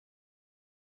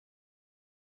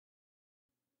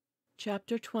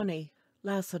Chapter 20.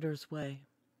 Lassiter's Way.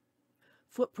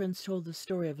 Footprints told the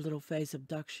story of little Faye's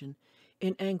abduction.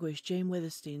 In anguish, Jane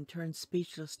Withersteen turned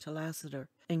speechless to Lassiter,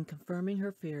 and confirming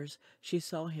her fears, she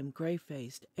saw him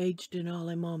gray-faced, aged in all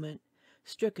a moment,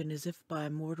 stricken as if by a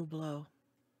mortal blow.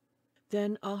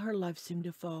 Then all her life seemed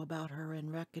to fall about her in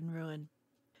wreck and ruin.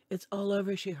 "It's all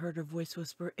over," she heard her voice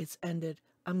whisper. "It's ended.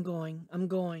 I'm going. I'm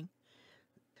going."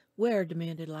 "Where?"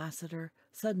 demanded Lassiter,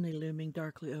 suddenly looming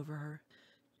darkly over her.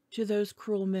 "To those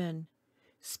cruel men."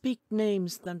 "Speak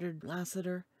names," thundered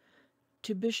Lassiter.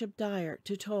 "To Bishop Dyer,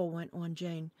 to Toll," went on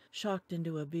Jane, shocked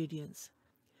into obedience.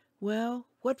 "Well,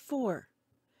 what for?"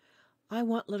 "I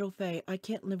want little Faye. I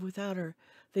can't live without her.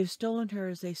 They've stolen her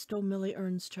as they stole Millie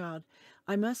Ern's child.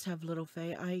 I must have little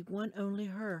Faye. I want only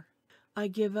her. I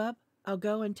give up. I'll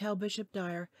go and tell Bishop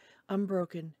Dyer I'm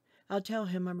broken. I'll tell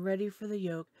him I'm ready for the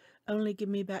yoke. Only give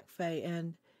me back Faye,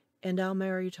 and I'll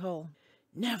marry Toll."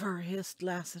 "Never!" hissed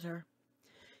Lassiter.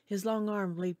 His long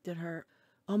arm leaped at her.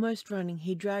 Almost running,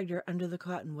 he dragged her under the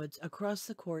cottonwoods, across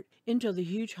the court, into the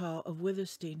huge hall of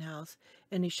Withersteen House,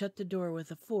 and he shut the door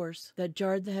with a force that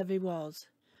jarred the heavy walls.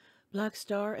 Black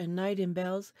Star and Night and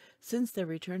Bells, since their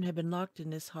return, had been locked in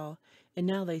this hall, and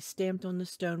now they stamped on the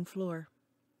stone floor.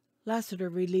 Lassiter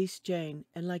released Jane,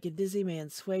 and like a dizzy man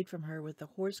swayed from her with a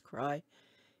hoarse cry,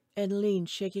 and leaned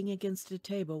shaking against a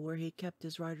table where he kept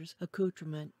his rider's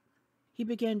accoutrement. He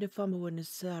began to fumble in his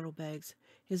saddlebags.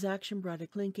 His action brought a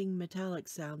clinking metallic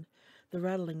sound, the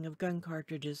rattling of gun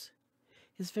cartridges.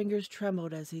 His fingers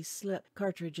trembled as he slipped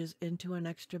cartridges into an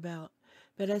extra belt,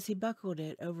 but as he buckled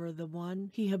it over the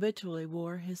one he habitually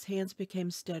wore, his hands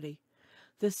became steady.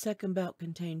 This second belt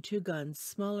contained 2 guns,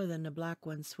 smaller than the black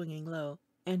ones swinging low,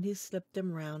 and he slipped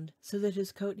them round so that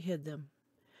his coat hid them.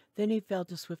 Then he fell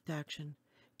to swift action.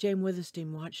 Jane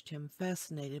Withersteen watched him,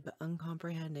 fascinated but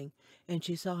uncomprehending, and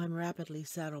she saw him rapidly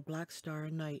saddle Black Star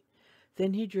and Night.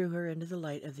 Then he drew her into the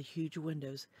light of the huge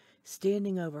windows,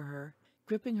 standing over her,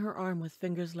 gripping her arm with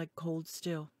fingers like cold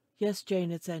steel. "Yes, Jane,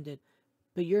 it's ended.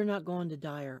 But you're not going to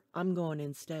Dyer. I'm going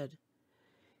instead."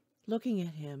 Looking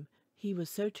at him, he was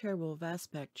so terrible of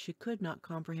aspect she could not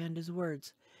comprehend his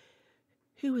words.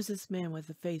 Who was this man with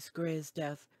a face gray as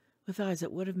death, with eyes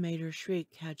that would have made her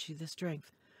shriek had she the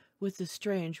strength, with the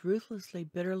strange, ruthlessly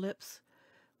bitter lips?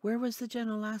 Where was the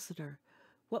gentle Lassiter?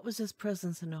 What was his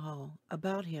presence in the hall?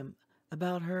 About him,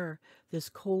 about her, this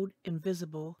cold,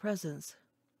 invisible presence?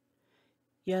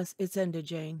 "Yes, it's ended,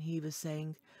 Jane," he was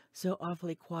saying, so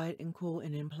awfully quiet and cool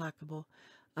and implacable.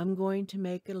 "I'm going to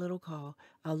make a little call.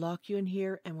 I'll lock you in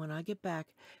here, and when I get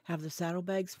back, have the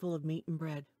saddlebags full of meat and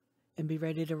bread, and be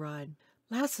ready to ride."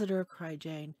 "Lassiter!" cried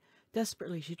Jane.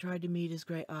 Desperately she tried to meet his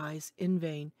gray eyes. In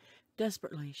vain.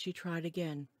 Desperately she tried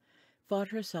again. Fought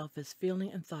herself as feeling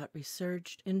and thought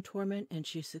resurged in torment, and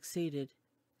she succeeded.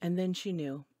 And then she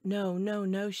knew. "No, no,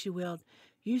 no," she wailed.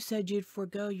 "You said you'd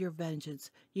forego your vengeance.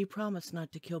 You promised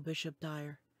not to kill Bishop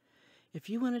Dyer. If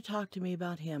you want to talk to me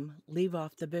about him, leave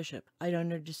off the bishop. I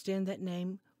don't understand that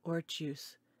name or its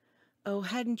use." "Oh,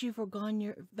 hadn't you forgone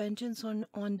your vengeance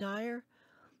on Dyer?"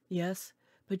 "Yes,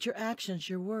 but your actions,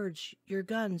 your words, your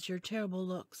guns, your terrible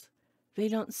looks, they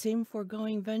don't seem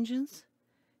foregoing vengeance?"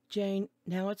 "Jane,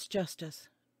 now it's justice.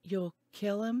 You'll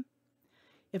kill him?"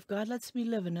 "If God lets me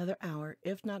live another hour,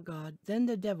 if not God, then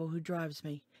the devil who drives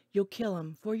me. You'll kill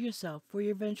him, for yourself, for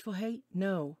your vengeful hate?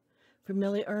 No. For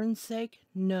Millie Ern's sake?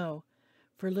 No.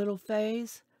 For little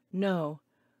Faye's? No.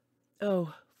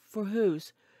 Oh, for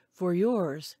whose? For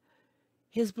yours."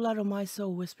 "His blood on my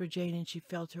soul," whispered Jane, and she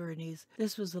fell to her knees.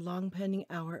 This was the long-pending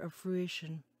hour of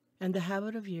fruition, and the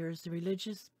habit of years, the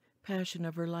religious passion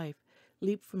of her life,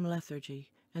 leaped from lethargy,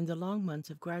 and the long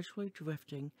months of gradually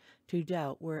drifting to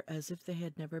doubt were as if they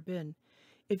had never been.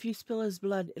 "If you spill his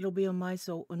blood, it'll be on my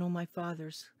soul and on my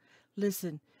father's.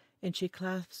 Listen," and she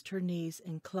clasped her knees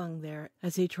and clung there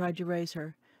as he tried to raise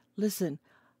her. "Listen,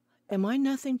 am I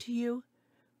nothing to you?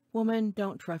 Woman,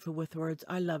 don't trifle with words.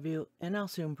 I love you, and I'll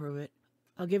soon prove it.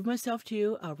 I'll give myself to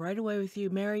you. I'll ride away with you,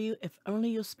 marry you, if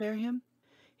only you'll spare him."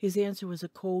 His answer was a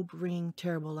cold, ringing,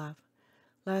 terrible laugh.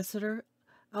 "Lassiter,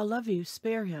 I'll love you.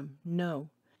 Spare him. No."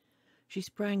 She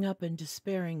sprang up in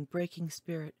despairing, breaking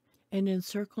spirit, and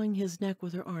encircling his neck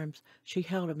with her arms, she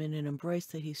held him in an embrace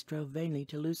that he strove vainly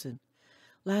to loosen.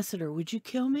 "Lassiter, would you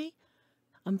kill me?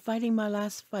 I'm fighting my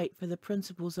last fight for the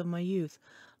principles of my youth,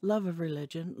 love of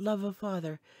religion, love of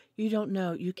father. You don't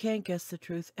know, you can't guess the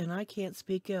truth, and I can't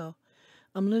speak ill.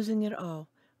 I'm losing it all.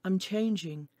 I'm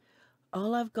changing.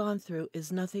 All I've gone through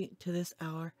is nothing to this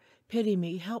hour. Pity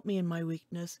me, help me in my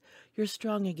weakness. You're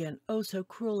strong again, oh, so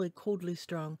cruelly, coldly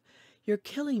strong. You're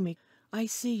killing me. I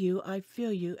see you, I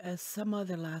feel you, as some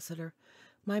other Lassiter.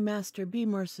 My master, be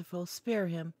merciful, spare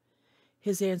him."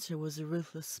 His answer was a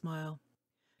ruthless smile.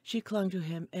 She clung to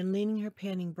him, and leaning her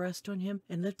panting breast on him,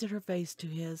 and lifted her face to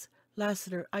his.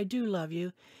 Lassiter, I do love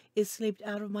you. It slipped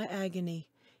out of my agony.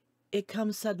 It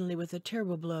comes suddenly with a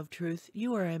terrible blow of truth.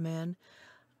 You are a man.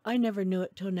 I never knew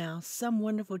it till now. Some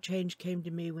wonderful change came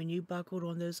to me when you buckled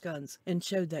on those guns and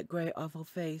showed that gray, awful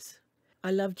face.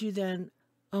 I loved you then.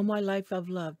 All my life I've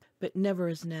loved, but never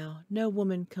as now. No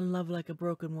woman can love like a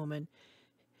broken woman.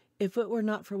 If it were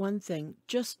not for one thing,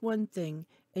 just one thing,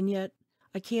 and yet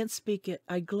I can't speak it.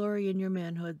 I glory in your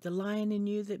manhood, the lion in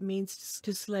you that means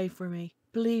to slay for me.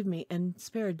 Believe me, and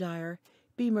spare Dyer.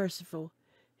 Be merciful.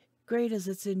 Great as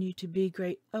it's in you to be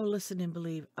great. Oh, listen and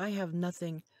believe. I have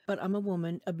nothing, but I'm a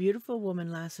woman, a beautiful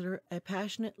woman, Lassiter, a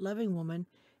passionate, loving woman,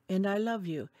 and I love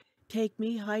you. Take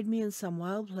me, hide me in some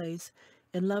wild place,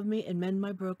 and love me and mend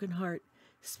my broken heart.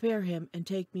 Spare him and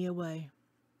take me away.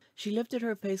 She lifted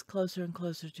her face closer and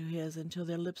closer to his until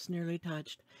their lips nearly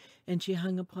touched, and she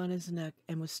hung upon his neck,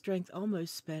 and with strength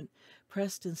almost spent,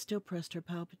 pressed and still pressed her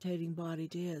palpitating body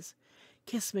to his.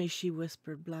 Kiss me, she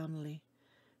whispered blandly.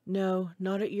 No,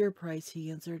 not at your price, he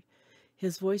answered.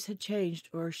 His voice had changed,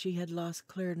 or she had lost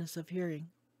clearness of hearing.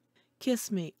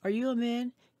 Kiss me. Are you a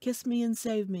man? Kiss me and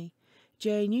save me.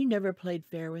 Jane, you never played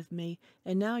fair with me,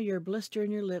 and now you're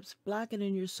blistering your lips,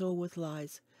 blackening your soul with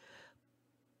lies.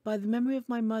 By the memory of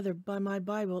my mother, by my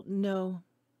Bible, no,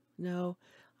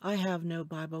 I have no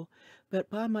Bible, but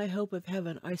by my hope of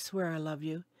heaven, I swear I love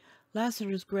you.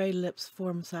 Lassiter's gray lips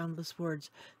formed soundless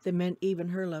words that meant even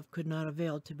her love could not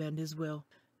avail to bend his will.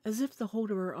 As if the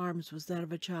hold of her arms was that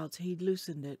of a child's, he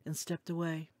loosened it and stepped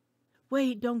away.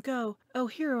 Wait, don't go. Oh,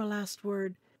 hear a last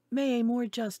word. May a more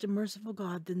just and merciful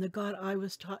God than the God I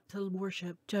was taught to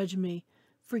worship judge me.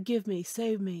 Forgive me,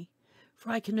 save me, for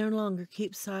I can no longer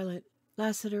keep silent.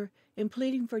 Lassiter, in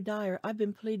pleading for Dyer, I've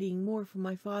been pleading more for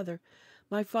my father.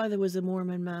 My father was a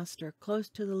Mormon master, close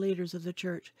to the leaders of the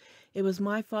church. It was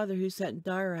my father who sent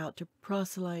Dyer out to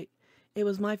proselyte. It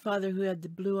was my father who had the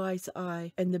blue-eyed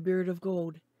eye and the beard of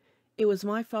gold. It was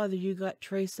my father you got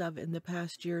trace of in the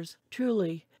past years.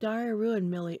 Truly, Dyer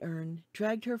ruined Millie Erne,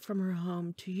 dragged her from her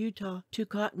home to Utah, to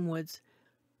Cottonwoods.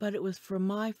 But it was for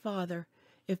my father.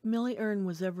 If Millie Erne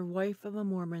was ever wife of a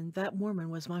Mormon, that Mormon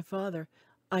was my father.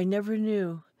 I never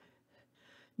knew,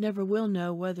 never will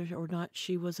know whether or not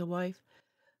she was a wife.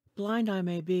 Blind I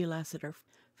may be, Lassiter.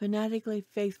 Fanatically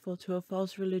faithful to a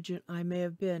false religion I may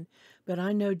have been, but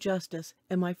I know justice,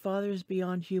 and my father is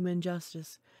beyond human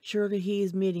justice. Surely he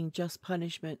is meeting just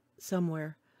punishment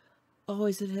somewhere.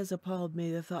 Always it has appalled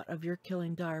me the thought of your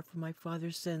killing Dyer for my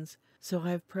father's sins, so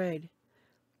I have prayed.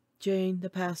 Jane, the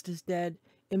past is dead.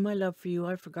 In my love for you,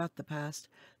 I forgot the past.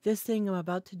 This thing I'm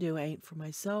about to do ain't for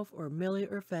myself or Millie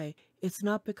or Fay. It's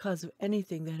not because of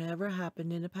anything that ever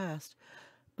happened in the past,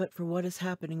 but for what is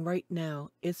happening right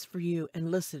now. It's for you.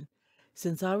 And listen,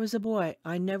 since I was a boy,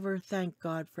 I never thanked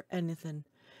God for anything.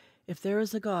 If there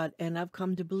is a God, and I've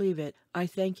come to believe it, I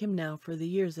thank him now for the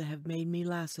years that have made me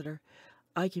Lassiter.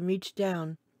 I can reach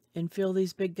down and feel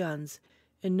these big guns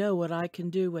and know what I can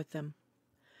do with them.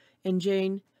 And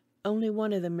Jane, only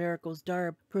one of the miracles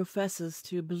Dyer professes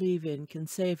to believe in can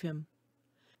save him.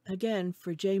 Again,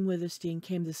 for Jane Withersteen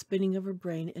came the spinning of her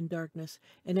brain in darkness,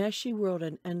 and as she whirled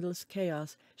in endless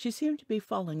chaos, she seemed to be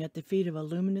falling at the feet of a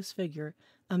luminous figure,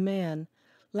 a man,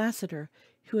 Lassiter,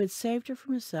 who had saved her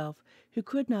from herself, who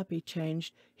could not be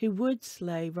changed, who would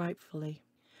slay rightfully.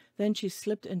 Then she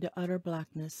slipped into utter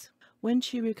blackness. When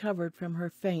she recovered from her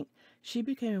faint, she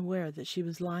became aware that she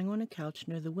was lying on a couch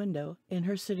near the window in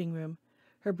her sitting room.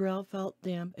 Her brow felt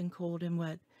damp and cold and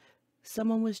wet.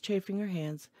 Someone was chafing her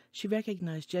hands. She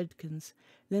recognized Judkins,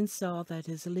 then saw that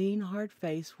his lean, hard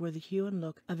face wore the hue and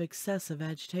look of excessive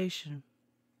agitation.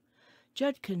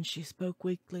 Judkins, she spoke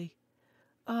weakly.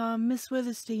 Miss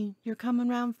Withersteen, you're coming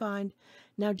round fine.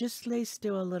 Now just lay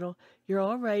still a little. You're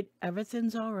all right.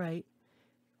 Everything's all right.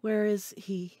 Where is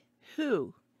he?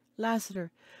 Who?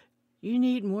 Lassiter. You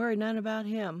needn't worry none about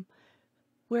him.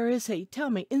 Where is he? Tell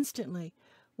me instantly.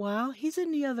 Well, he's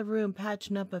in the other room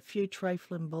patching up a few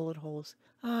trifling bullet holes.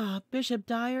 Bishop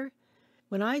Dyer?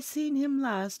 When I seen him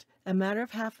last, a matter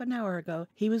of half an hour ago,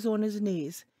 he was on his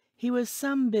knees. He was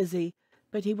some busy,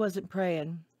 but he wasn't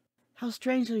praying. How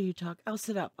strangely you talk. I'll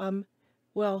sit up.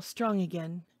 Strong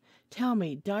again. Tell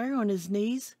me, Dyer on his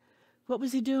knees? What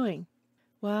was he doing?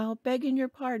 Well, begging your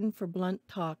pardon for blunt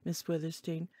talk, Miss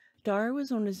Withersteen, Dyer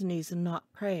was on his knees and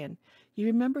not praying. You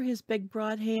remember his big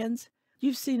broad hands?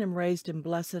 You've seen him raised and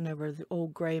blessing over the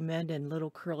old gray men and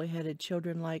little curly-headed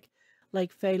children like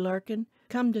Fay Larkin.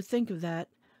 Come to think of that,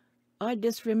 I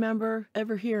disremember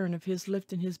ever hearing of his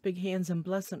lifting his big hands and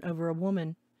blessing over a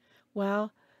woman.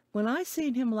 Well, when I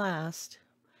seen him last,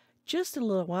 Just a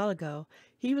little while ago,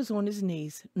 he was on his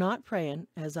knees, not praying,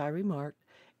 as I remarked,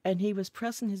 and he was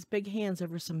pressing his big hands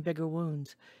over some bigger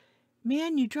wounds.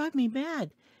 Man, you drive me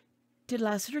mad. Did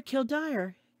Lassiter kill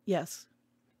Dyer? Yes.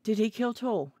 Did he kill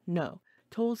Toll? No.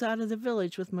 Toll's out of the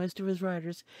village with most of his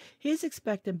riders. He's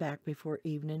expecting back before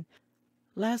evening.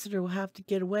 Lassiter will have to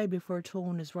get away before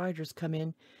Toll and his riders come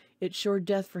in. It's sure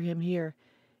death for him here.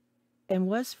 And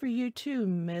was for you too,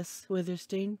 Miss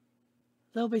Withersteen.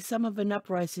 There'll be some of an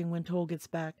uprising when Toll gets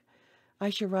back. I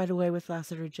shall ride away with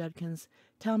Lassiter, Judkins.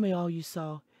 Tell me all you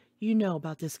saw. You know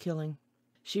about this killing.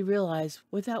 She realized,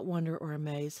 without wonder or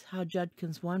amaze, how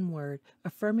Judkins' one word,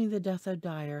 affirming the death of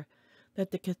Dyer,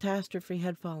 that the catastrophe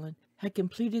had fallen, had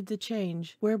completed the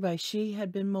change whereby she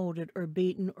had been molded or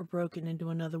beaten or broken into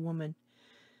another woman.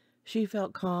 She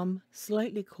felt calm,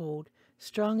 slightly cold,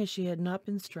 strong as she had not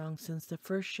been strong since the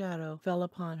first shadow fell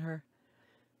upon her.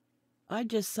 I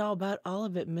just saw about all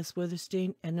of it, Miss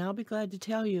Withersteen, and I'll be glad to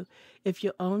tell you, if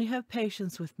you'll only have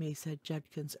patience with me, said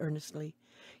Judkins earnestly.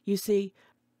 You see,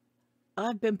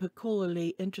 I've been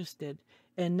peculiarly interested,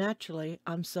 and naturally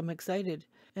I'm some excited,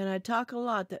 and I talk a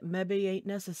lot that maybe ain't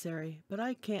necessary, but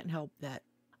I can't help that.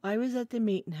 I was at the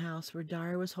meeting house where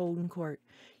Dyer was holding court.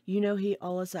 You know he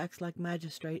allus acts like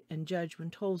magistrate and judge when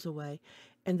Toll's away,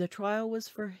 and the trial was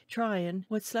for trying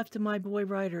what's left of my boy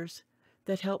riders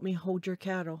that helped me hold your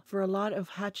cattle, for a lot of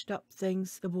hatched-up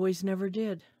things the boys never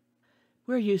did.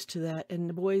 We're used to that, and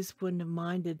the boys wouldn't have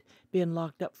minded being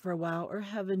locked up for a while or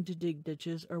having to dig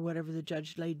ditches or whatever the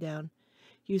judge laid down.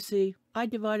 You see, I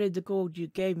divided the gold you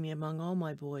gave me among all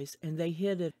my boys, and they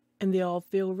hid it, and they all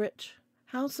feel rich.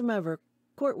 Howsomever,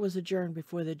 court was adjourned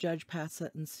before the judge passed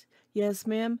sentence. Yes,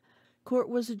 ma'am, court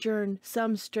was adjourned,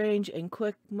 some strange and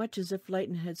quick, much as if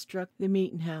lightning had struck the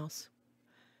meeting house.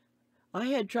 I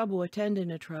had trouble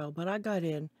attending a trial, but I got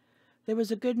in. There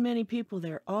was a good many people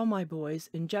there, all my boys,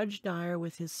 and Judge Dyer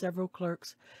with his several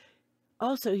clerks.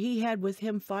 Also, he had with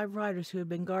him 5 riders who had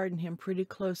been guarding him pretty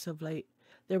close of late.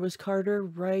 There was Carter,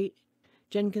 Wright,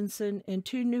 Jenkinson, and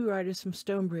 2 new riders from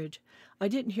Stonebridge. I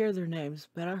didn't hear their names,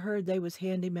 but I heard they was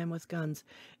handy men with guns,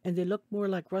 and they looked more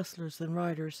like rustlers than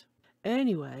riders.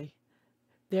 Anyway,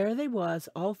 there they was,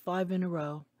 all 5 in a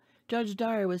row. Judge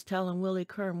Dyer was telling Willie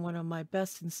Kern, one of my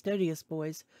best and steadiest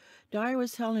boys. Dyer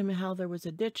was telling him how there was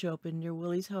a ditch open near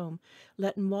Willie's home,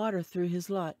 letting water through his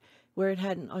lot, where it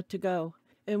hadn't ought to go.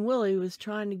 And Willie was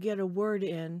trying to get a word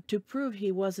in to prove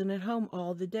he wasn't at home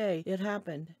all the day it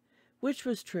happened. Which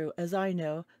was true, as I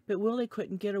know, but Willie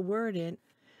couldn't get a word in,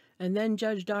 and then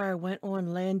Judge Dyer went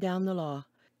on laying down the law.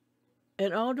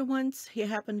 And all to once he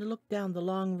happened to look down the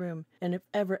long room, and if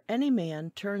ever any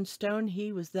man turned stone,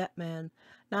 he was that man.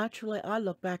 Naturally, I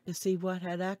looked back to see what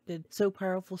had acted so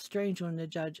powerful strange on the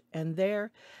judge, and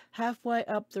there, halfway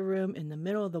up the room, in the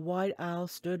middle of the wide aisle,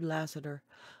 stood Lassiter.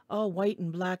 All white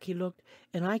and black he looked,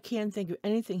 and I can't think of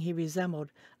anything he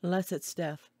resembled, unless it's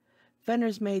death.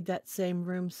 Fenner's made that same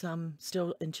room some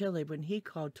still and chilly when he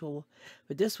called Toll,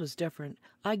 but this was different.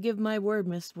 I give my word,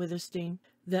 Miss Withersteen,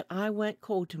 that I went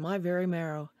cold to my very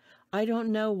marrow. I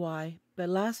don't know why, but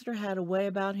Lassiter had a way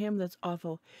about him that's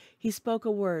awful. He spoke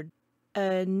a word,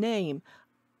 a name.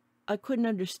 I couldn't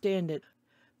understand it,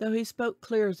 though he spoke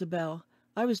clear as a bell.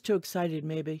 I was too excited,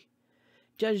 maybe.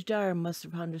 Judge Dyer must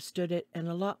have understood it, and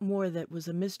a lot more that was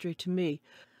a mystery to me,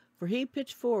 for he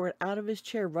pitched forward out of his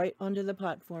chair right onto the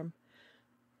platform.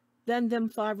 Then them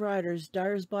 5 riders,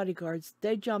 Dyer's bodyguards,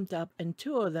 they jumped up, and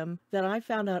 2 of them, that I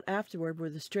found out afterward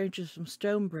were the strangers from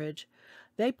Stonebridge,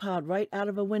 they piled right out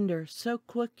of a window, so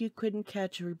quick you couldn't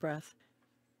catch your breath.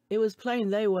 It was plain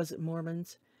they wasn't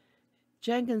Mormons.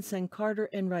 Jenkinson, Carter,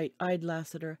 and Wright eyed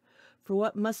Lassiter for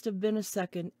what must have been a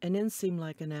second, and then seemed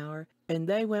like an hour, and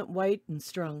they went white and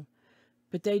strung.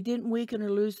 But they didn't weaken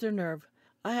or lose their nerve.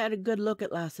 I had a good look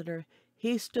at Lassiter.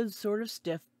 He stood sort of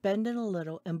stiff, bending a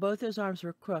little, and both his arms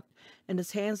were crooked, and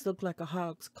his hands looked like a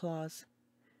hog's claws.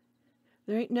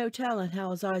 There ain't no telling how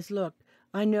his eyes looked.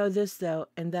 I know this, though,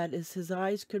 and that is his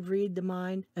eyes could read the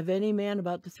mind of any man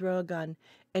about to throw a gun,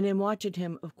 and in watching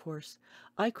him, of course,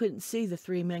 I couldn't see the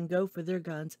 3 men go for their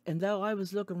guns, and though I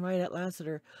was looking right at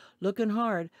Lassiter, looking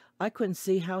hard, I couldn't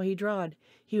see how he drawed.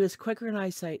 He was quicker in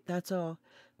eyesight, that's all,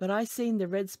 but I seen the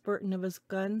red spurtin' of his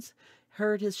guns,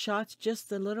 heard his shots just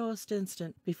the littlest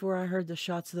instant before I heard the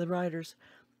shots of the riders,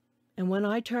 and when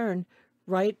I turned,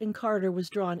 Wright and Carter was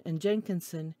drawn, and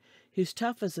Jenkinson, who's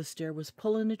tough as a steer, was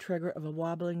pulling the trigger of a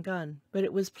wobbling gun. But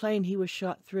it was plain he was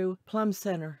shot through plumb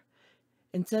center,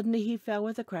 and suddenly he fell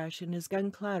with a crash, and his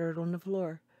gun clattered on the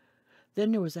floor.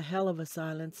 Then there was a hell of a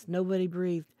silence. Nobody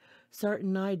breathed.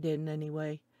 Sartin I didn't,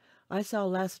 anyway. I saw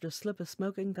Lassiter slip a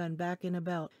smoking gun back in a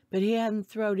belt, but he hadn't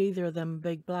throwed either of them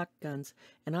big black guns,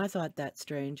 and I thought that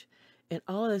strange. And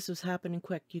all of this was happening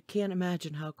quick. You can't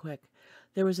imagine how quick.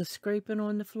 There was a scraping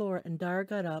on the floor, and Dyer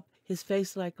got up, his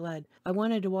face like lead. I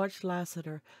wanted to watch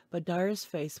Lassiter, but Dyer's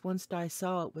face, once I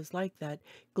saw it was like that,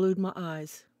 glued my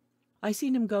eyes. I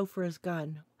seen him go for his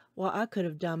gun. Well, I could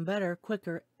have done better,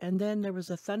 quicker, and then there was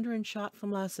a thundering shot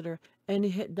from Lassiter, and it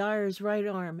hit Dyer's right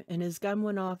arm, and his gun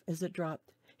went off as it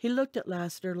dropped. He looked at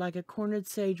Lassiter like a cornered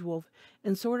sage wolf,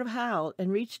 and sort of howled,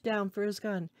 and reached down for his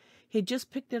gun. He'd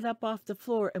just picked it up off the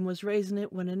floor and was raising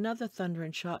it when another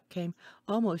thundering shot came,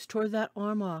 almost tore that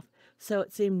arm off, so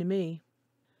it seemed to me.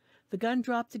 The gun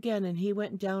dropped again, and he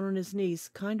went down on his knees,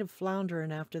 kind of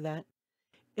floundering after that.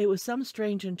 It was some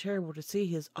strange and terrible to see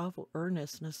his awful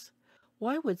earnestness.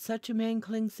 Why would such a man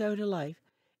cling so to life?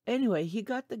 Anyway, he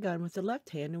got the gun with the left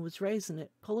hand and was raising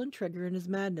it, pulling trigger in his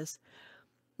madness,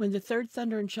 when the third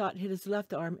thundering shot hit his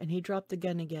left arm and he dropped the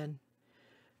gun again.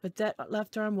 But that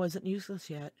left arm wasn't useless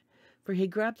yet, for he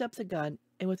grabbed up the gun,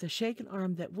 and with a shaking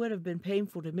arm that would have been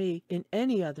painful to me in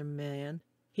any other man,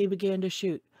 he began to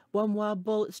shoot. One wild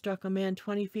bullet struck a man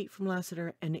 20 feet from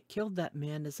Lassiter, and it killed that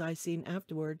man, as I seen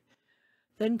afterward.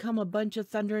 Then come a bunch of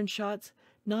thundering shots,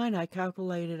 9 I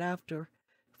calculated after,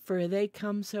 for they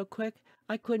come so quick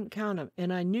I couldn't count 'em,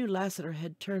 and I knew Lassiter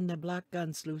had turned the black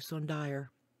guns loose on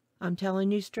Dyer. I'm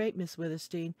telling you straight, Miss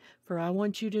Withersteen, for I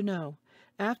want you to know.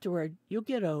 Afterward, you'll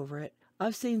get over it.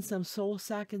 I've seen some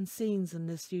soul-sacking scenes in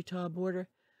this Utah border,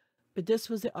 but this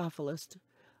was the awfulest.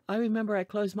 I remember I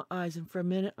closed my eyes, and for a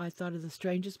minute I thought of the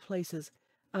strangest places,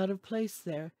 out of place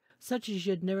there, such as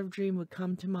you'd never dream would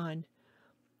come to mind.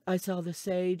 I saw the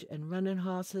sage and running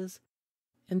hosses,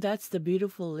 and that's the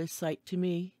beautifulest sight to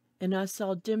me. And I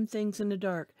saw dim things in the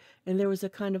dark, and there was a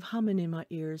kind of humming in my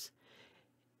ears.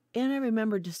 And I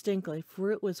remember distinctly,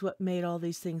 for it was what made all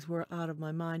these things wear out of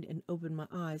my mind and opened my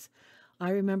eyes. I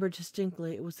remember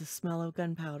distinctly it was the smell of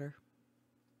gunpowder.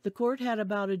 The court had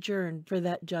about adjourned for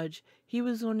that judge. He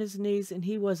was on his knees, and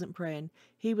he wasn't praying.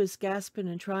 He was gasping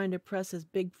and trying to press his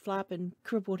big flapping,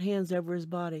 crippled hands over his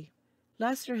body.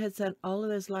 Lassiter had sent all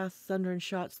of his last thundering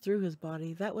shots through his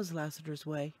body. That was Lassiter's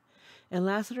way. And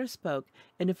Lassiter spoke,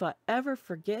 and if I ever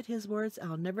forget his words,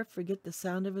 I'll never forget the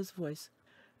sound of his voice.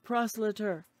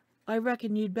 "Proselyter, I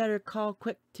reckon you'd better call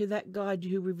quick to that God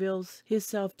who reveals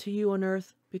hisself to you on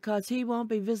earth, because he won't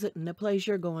be visiting the place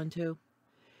you're going to."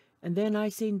 And then I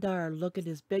seen Dyer look at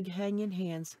his big hanging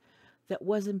hands that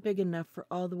wasn't big enough for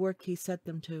all the work he set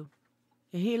them to.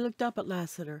 And he looked up at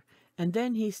Lassiter, and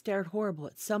then he stared horrible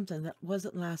at something that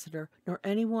wasn't Lassiter, nor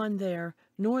anyone there,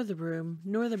 nor the room,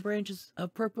 nor the branches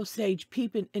of purple sage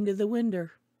peeping into the window.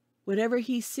 Whatever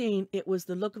he seen, it was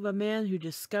the look of a man who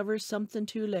discovers something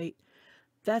too late.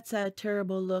 That's a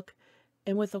terrible look,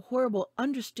 and with a horrible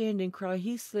understanding cry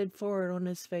he slid forward on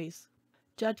his face.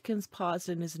 Judkins paused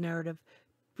in his narrative,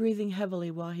 breathing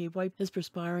heavily while he wiped his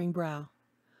perspiring brow.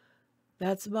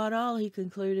 "That's about all," he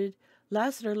concluded.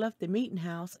 "Lassiter left the meeting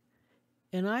house,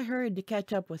 and I hurried to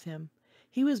catch up with him.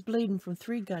 He was bleeding from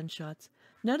 3 gunshots,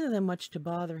 none of them much to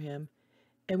bother him,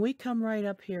 and we come right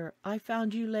up here. I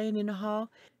found you laying in the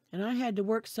hall, and I had to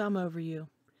work some over you."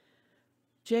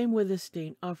 Jane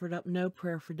Withersteen offered up no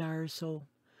prayer for Dyer's soul.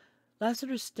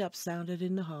 Lassiter's step sounded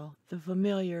in the hall, the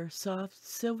familiar, soft,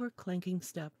 silver-clinking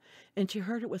step, and she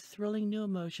heard it with thrilling new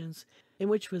emotions, in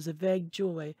which was a vague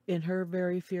joy in her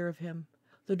very fear of him.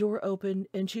 The door opened,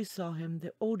 and she saw him,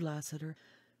 the old Lassiter.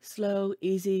 Slow,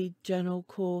 easy, gentle,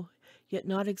 cool, yet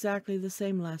not exactly the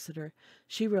same Lassiter.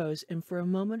 She rose, and for a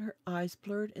moment her eyes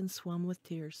blurred and swam with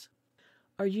tears.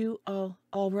 "Are you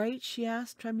all right?" she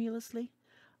asked tremulously.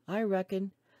 "I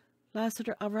reckon.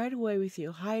 Lassiter, I'll ride away with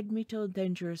you. Hide me till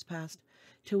danger is past,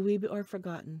 till we are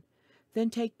forgotten. Then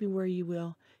take me where you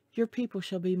will. Your people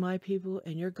shall be my people,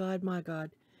 and your God my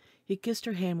God." He kissed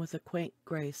her hand with a quaint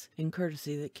grace and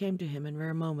courtesy that came to him in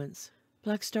rare moments.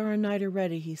 "Black Star and Night are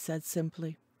ready," he said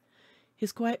simply.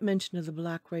 His quiet mention of the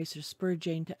black racer spurred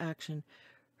Jane to action.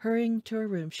 Hurrying to her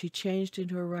room, she changed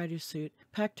into her rider's suit,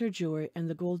 packed her jewelry and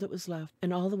the gold that was left,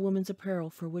 and all the woman's apparel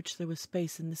for which there was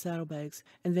space in the saddlebags,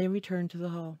 and then returned to the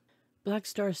hall. Black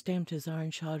Star stamped his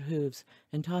iron-shod hooves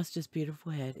and tossed his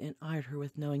beautiful head and eyed her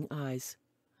with knowing eyes.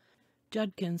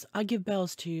 "Judkins, I give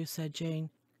bells to you," said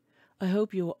Jane. "I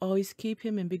hope you will always keep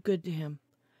him and be good to him."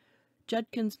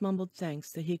 Judkins mumbled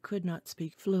thanks that he could not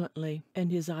speak fluently,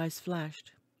 and his eyes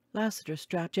flashed. Lassiter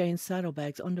strapped Jane's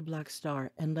saddlebags onto Black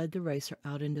Star and led the racer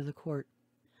out into the court.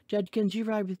 "Judkins, you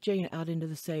ride with Jane out into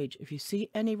the sage. If you see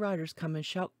any riders coming,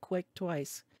 shout quick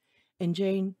twice. And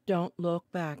Jane, don't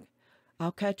look back.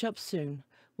 I'll catch up soon.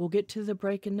 We'll get to the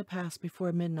break in the pass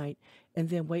before midnight, and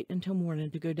then wait until morning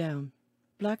to go down."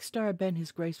 Black Star bent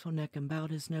his graceful neck and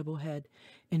bowed his noble head,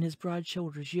 and his broad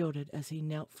shoulders yielded as he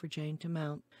knelt for Jane to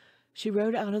mount. She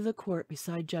rode out of the court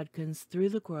beside Judkins, through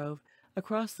the grove,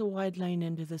 across the wide lane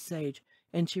into the sage,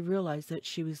 and she realized that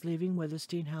she was leaving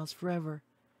Withersteen House forever.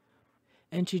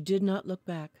 And she did not look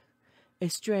back. A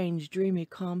strange, dreamy,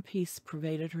 calm peace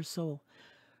pervaded her soul.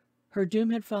 Her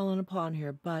doom had fallen upon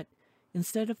her, but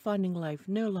instead of finding life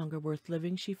no longer worth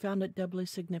living, she found it doubly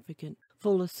significant,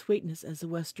 full of sweetness as the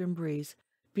western breeze,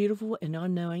 beautiful and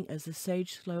unknowing as the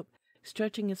sage slope,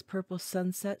 stretching its purple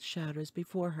sunset shadows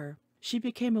before her. She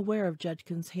became aware of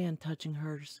Judkins' hand touching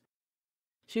hers.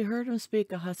 She heard him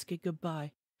speak a husky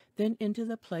goodbye. Then into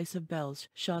the place of bells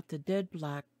shot the dead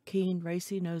black, keen,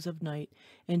 racy nose of night,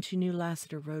 and she knew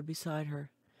Lassiter rode beside her.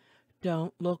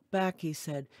 "Don't look back," he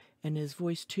said, and his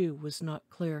voice, too, was not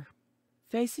clear.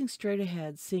 Facing straight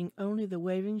ahead, seeing only the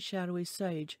waving, shadowy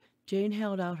sage, Jane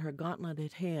held out her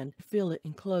gauntleted hand to feel it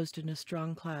enclosed in a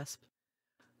strong clasp.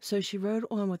 So she rode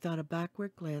on without a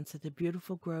backward glance at the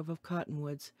beautiful grove of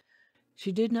cottonwoods.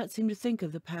 She did not seem to think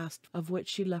of the past of which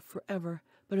she left forever,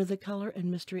 but of the color and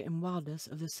mystery and wildness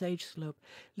of the sage slope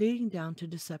leading down to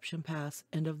Deception Pass,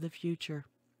 and of the future.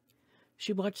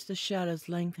 She watched the shadows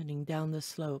lengthening down the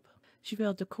slope. She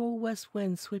felt the cool west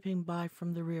wind sweeping by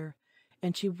from the rear,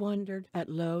 and she wondered at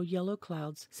low yellow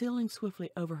clouds sailing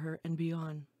swiftly over her and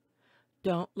beyond.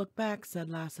 "Don't look back," said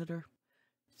Lassiter.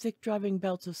 Thick driving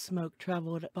belts of smoke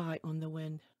traveled by on the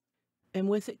wind, and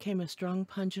with it came a strong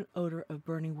pungent odor of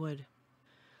burning wood.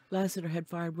 Lassiter had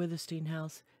fired Withersteen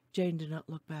House. Jane did not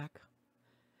look back.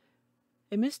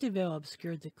 A misty veil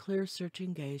obscured the clear,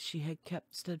 searching gaze she had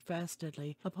kept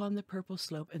steadfastly upon the purple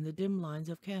slope and the dim lines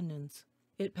of canyons.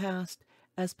 It passed,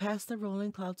 as passed the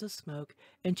rolling clouds of smoke,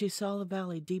 and she saw the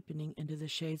valley deepening into the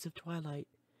shades of twilight.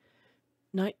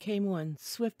 Night came on,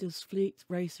 swift as fleet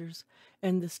racers,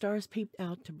 and the stars peeped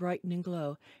out to brighten and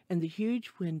glow, and the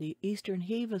huge, windy, eastern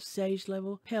heave of sage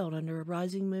level paled under a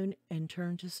rising moon and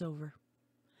turned to silver.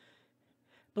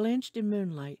 Blanched in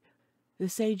moonlight, the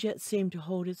sage yet seemed to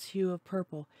hold its hue of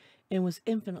purple, and was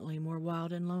infinitely more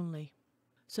wild and lonely.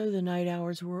 So the night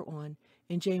hours wore on,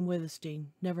 and Jane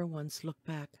Withersteen never once looked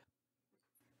back.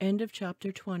 End of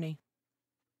chapter 20.